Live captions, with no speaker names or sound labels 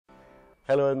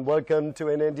Hello and welcome to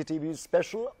an NDTV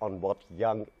special on what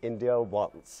young India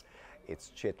wants.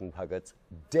 It's Chetan Bhagat's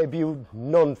debut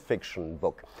non-fiction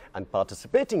book. And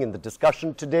participating in the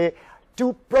discussion today,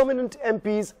 two prominent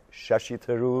MPs, Shashi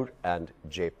Tharoor and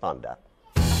Jaya Panda.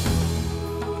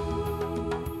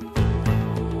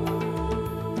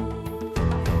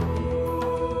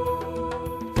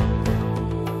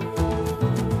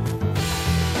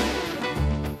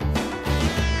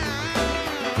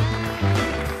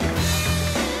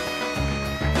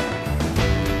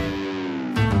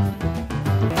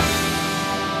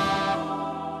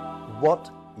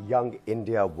 What young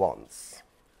India wants.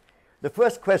 The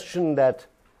first question that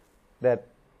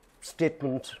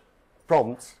statement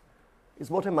prompts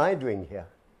is, what am I doing here?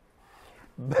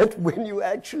 But when you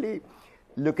actually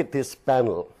look at this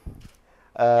panel,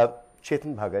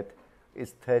 Chetan Bhagat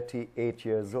is 38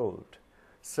 years old.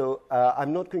 So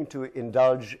I'm not going to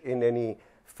indulge in any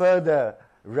further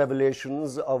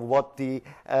revelations of what the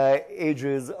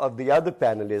ages of the other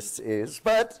panelists is,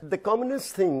 but the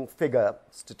commonest figure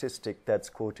statistic that's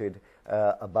quoted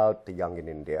about the young in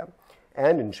India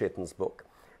and in Chetan's book,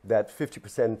 that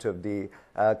 50% of the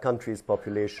country's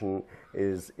population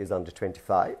is under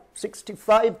 25,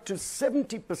 65 to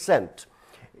 70%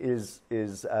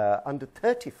 is under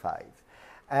 35,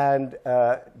 and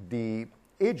the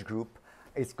age group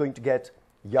is going to get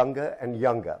younger and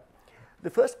younger. The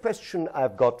first question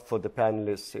I've got for the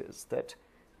panelists is that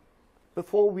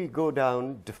before we go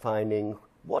down defining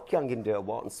what young India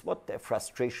wants, what their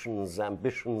frustrations,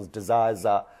 ambitions, desires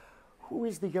are, who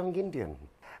is the young Indian?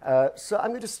 So I'm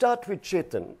going to start with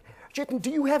Chetan. Chetan,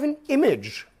 do you have an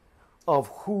image of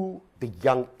who the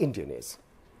young Indian is?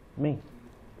 Me?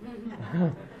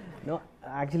 No,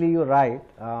 actually you're right.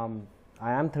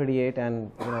 I am 38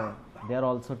 and they're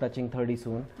also touching 30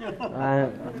 soon.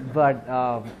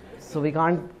 So we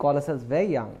can't call ourselves very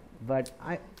young, but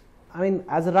I mean,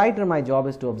 as a writer, my job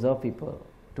is to observe people,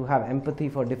 to have empathy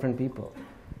for different people.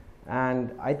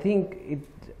 And I think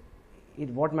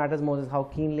what matters most is how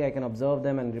keenly I can observe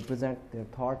them and represent their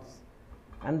thoughts.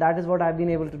 And that is what I've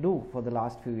been able to do for the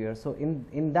last few years. So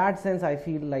in that sense, I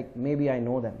feel like maybe I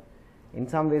know them. In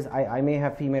some ways, I may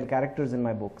have female characters in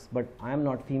my books, but I am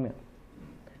not female.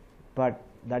 But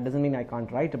that doesn't mean I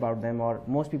can't write about them, or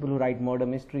most people who write murder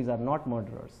mysteries are not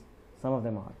murderers. Some of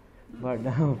them are,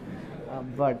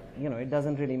 but it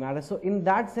doesn't really matter. So in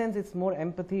that sense, it's more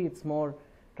empathy, it's more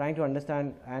trying to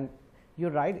understand. And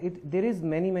you're right, there is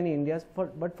many Indias,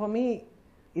 but for me,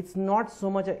 it's not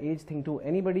so much an age thing too.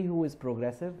 Anybody who is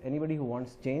progressive, anybody who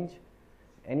wants change,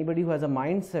 anybody who has a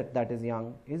mindset that is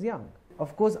young is young.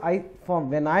 Of course,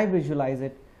 when I visualize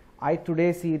it, I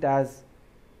today see it as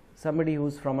somebody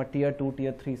who's from a tier 2,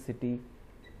 tier 3 city,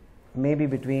 maybe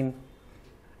between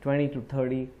 20 to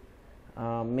 30,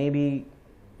 maybe,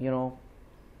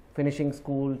 finishing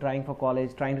school, trying for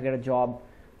college, trying to get a job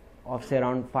of say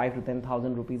around 5 to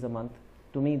 10,000 rupees a month.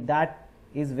 To me, that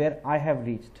is where I have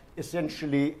reached.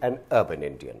 Essentially an urban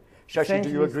Indian. Shashi, do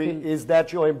you agree? Is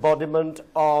that your embodiment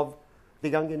of the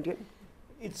young Indian?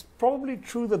 It's probably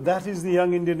true that is the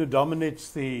young Indian who dominates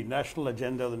the national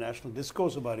agenda, the national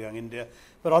discourse about young India.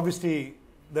 But obviously,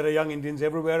 there are young Indians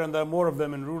everywhere, and there are more of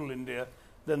them in rural India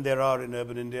than there are in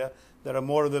urban India. There are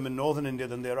more of them in northern India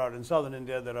than there are in southern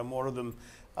India. There are more of them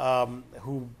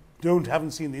who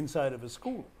haven't seen the inside of a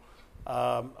school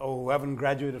or who haven't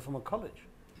graduated from a college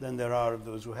than there are of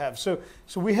those who have. So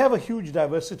we have a huge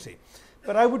diversity.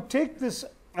 But I would take this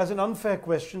as an unfair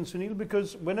question, Sunil,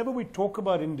 because whenever we talk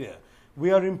about India,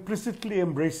 we are implicitly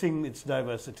embracing its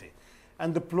diversity.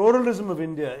 And the pluralism of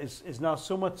India is now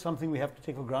so much something we have to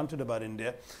take for granted about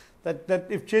India, that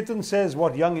if Chetan says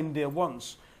what young India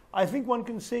wants, I think one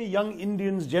can say young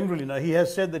Indians generally. Now, he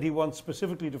has said that he wants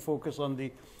specifically to focus on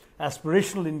the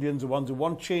aspirational Indians, the ones who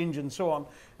want change and so on.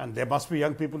 And there must be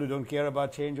young people who don't care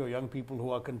about change, or young people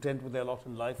who are content with their lot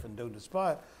in life and don't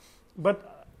aspire.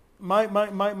 But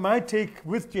my take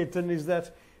with Chetan is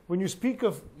that when you speak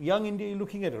of young India, you're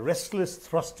looking at a restless,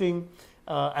 thrusting,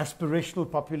 aspirational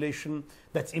population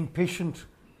that's impatient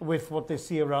with what they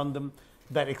see around them,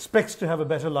 that expects to have a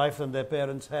better life than their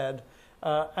parents had.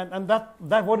 And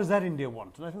what does that India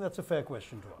want? And I think that's a fair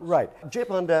question to ask. Right. Jaya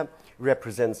Panda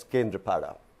represents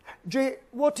Kendrapada. Jay,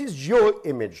 what is your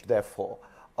image, therefore,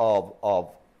 of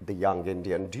the young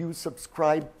Indian? Do you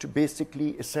subscribe to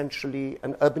basically, essentially,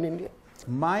 an urban Indian?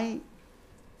 My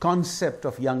concept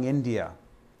of young India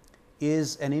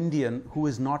is an Indian who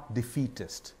is not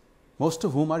defeatist, most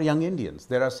of whom are young Indians.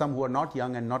 There are some who are not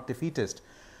young and not defeatist.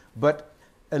 But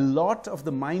a lot of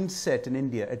the mindset in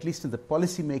India, at least in the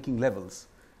policy making levels,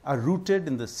 are rooted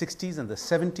in the 60s and the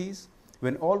 70s,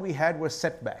 when all we had were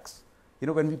setbacks. You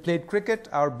know, when we played cricket,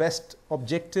 our best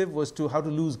objective was how to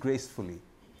lose gracefully.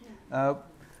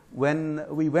 When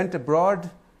we went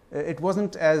abroad, it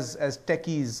wasn't as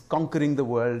techies conquering the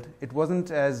world. It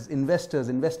wasn't as investors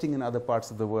investing in other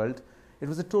parts of the world. It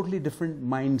was a totally different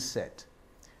mindset.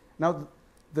 Now,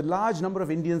 the large number of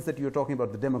Indians that you're talking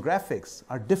about, the demographics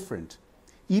are different.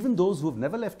 Even those who have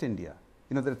never left India.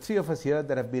 You know, there are 3 of us here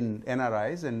that have been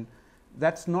NRIs, and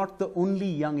that's not the only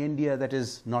young India that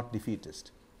is not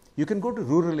defeatist. You can go to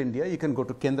rural India, you can go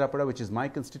to Kendrapada, which is my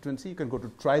constituency, you can go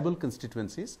to tribal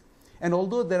constituencies, and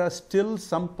although there are still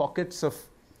some pockets of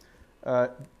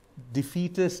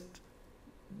defeatist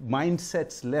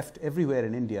mindsets left everywhere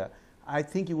in India, I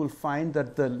think you will find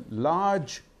that the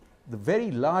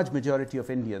very large majority of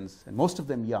Indians, and most of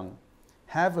them young,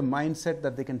 have a mindset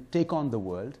that they can take on the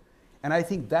world, and I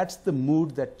think that's the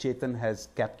mood that Chetan has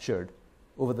captured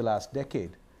over the last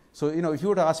decade. So, you know, if you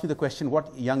were to ask me the question,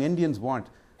 what young Indians want,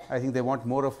 I think they want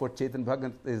more of what Chetan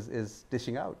Bhagat is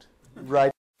dishing out.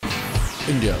 Right.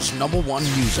 India's #1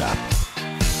 news app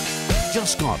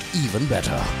just got even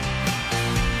better.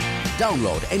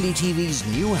 Download NDTV's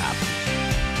new app.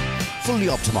 Fully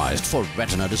optimized for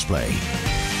retina display.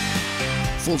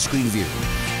 Full screen view.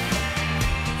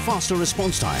 Faster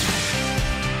response time.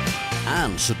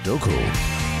 And Sudoku.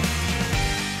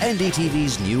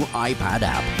 NDTV's new iPad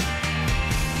app.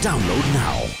 Download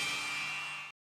now.